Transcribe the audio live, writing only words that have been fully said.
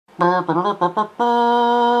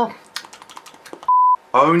Konnichiwa.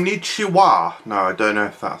 No, I don't know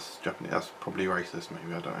if that's Japanese. That's probably racist,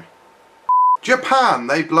 maybe. I don't know. Japan,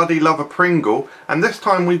 they bloody love a Pringle, and this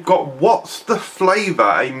time we've got what's the flavour,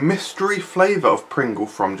 a mystery flavour of Pringle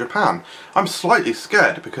from Japan. I'm slightly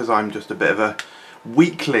scared because I'm just a bit of a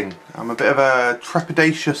weakling. I'm a bit of a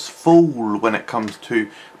trepidatious fool when it comes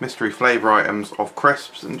to mystery flavour items of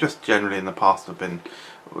crisps, and just generally in the past I've been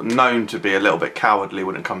known to be a little bit cowardly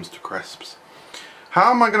when it comes to crisps.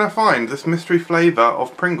 How am I going to find this mystery flavour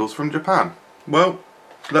of Pringles from Japan? Well,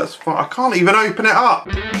 let's find. I can't even open it up!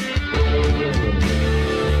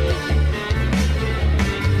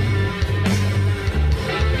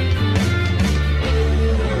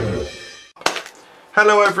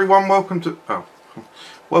 Hello everyone, welcome to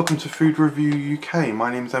Food Review UK. My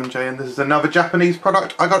name's MJ and this is another Japanese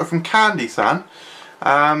product. I got it from Candy-san.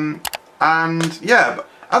 And yeah, but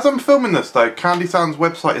as I'm filming this though, Candy-san's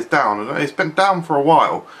website is down. It's been down for a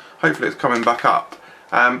while. Hopefully it's coming back up.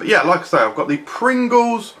 But yeah, like I say, I've got the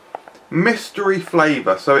Pringles mystery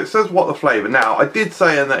flavour. So it says what the flavour. Now, I did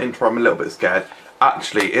say in that intro I'm a little bit scared.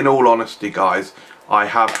 Actually, in all honesty guys, I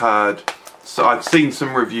have heard... So I've seen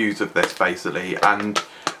some reviews of this basically, and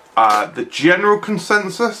the general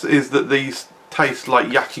consensus is that these taste like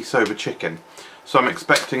yakisoba chicken. So I'm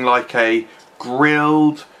expecting like a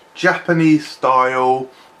grilled, Japanese style,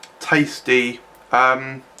 tasty,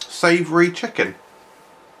 savoury chicken.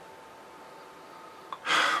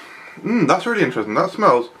 That's really interesting. That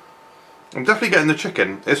smells... I'm definitely getting the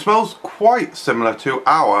chicken. It smells quite similar to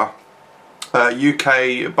our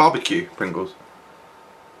UK barbecue Pringles.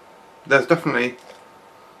 There's definitely,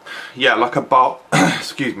 yeah, like a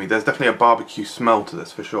excuse me, there's definitely a barbecue smell to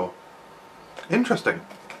this for sure. Interesting.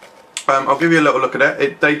 I'll give you a little look at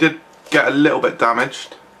it. They did get a little bit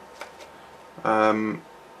damaged.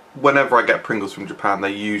 Whenever I get Pringles from Japan,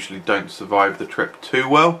 they usually don't survive the trip too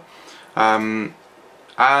well. And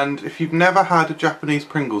if you've never had a Japanese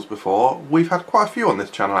Pringles before, we've had quite a few on this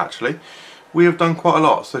channel actually. We have done quite a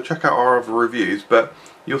lot, so check out our other reviews, but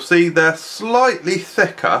you'll see they're slightly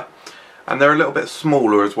thicker and they're a little bit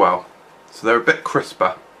smaller as well, so they're a bit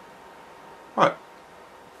crisper. Right,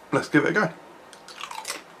 let's give it a go.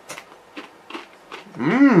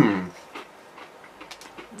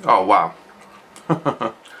 Oh wow.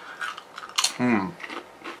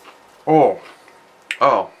 Oh,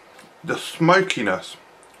 the smokiness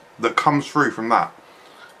that comes through from that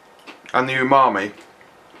and the umami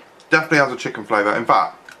definitely has a chicken flavour. In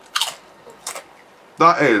fact,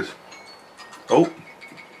 that is... Oh,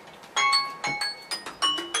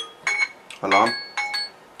 alarm,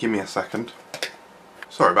 give me a second.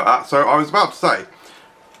 Sorry about that. So I was about to say,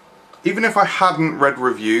 even if I hadn't read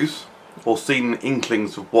reviews or seen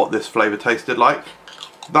inklings of what this flavour tasted like,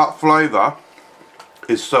 that flavour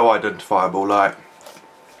is so identifiable. Like,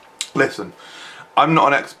 listen, I'm not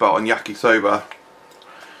an expert on yakisoba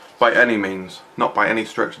by any means, not by any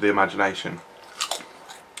stretch of the imagination.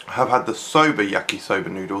 I have had the soba yakisoba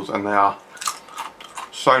noodles and they are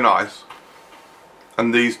so nice,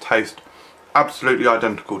 and these taste absolutely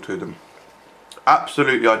identical to them.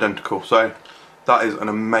 Absolutely identical. So that is an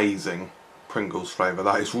amazing Pringles flavour.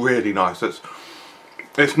 That is really nice. It's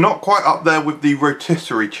not quite up there with the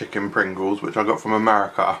rotisserie chicken Pringles which I got from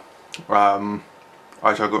America. Actually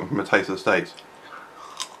I got them from a Taste of the States.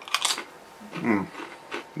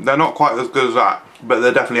 They're not quite as good as that, but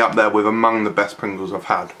they're definitely up there with among the best Pringles I've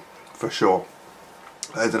had, for sure.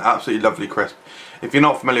 That is an absolutely lovely crisp. If you're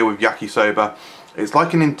not familiar with yakisoba, it's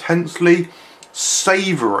like an intensely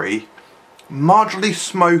savoury, mildly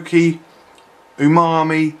smoky,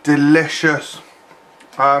 umami, delicious,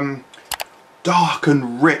 dark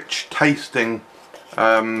and rich tasting,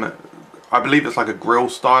 I believe it's like a grill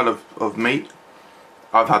style of meat.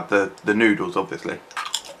 I've had the noodles obviously.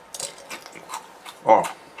 Oh,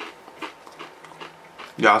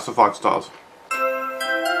 yeah, that's a 5 stars.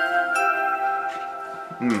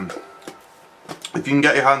 If you can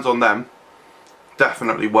get your hands on them,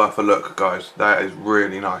 definitely worth a look guys. That is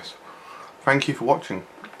really nice. Thank you for watching.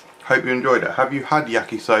 Hope you enjoyed it. Have you had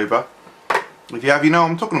yakisoba? If you have, you know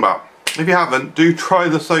what I'm talking about. If you haven't, do try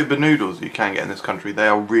the soba noodles that you can get in this country. They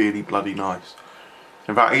are really bloody nice.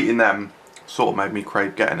 In fact, eating them sort of made me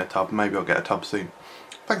crave getting a tub. Maybe I'll get a tub soon.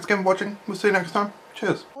 Thanks again for watching. We'll see you next time.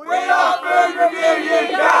 Cheers. We are Food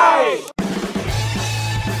Review UK!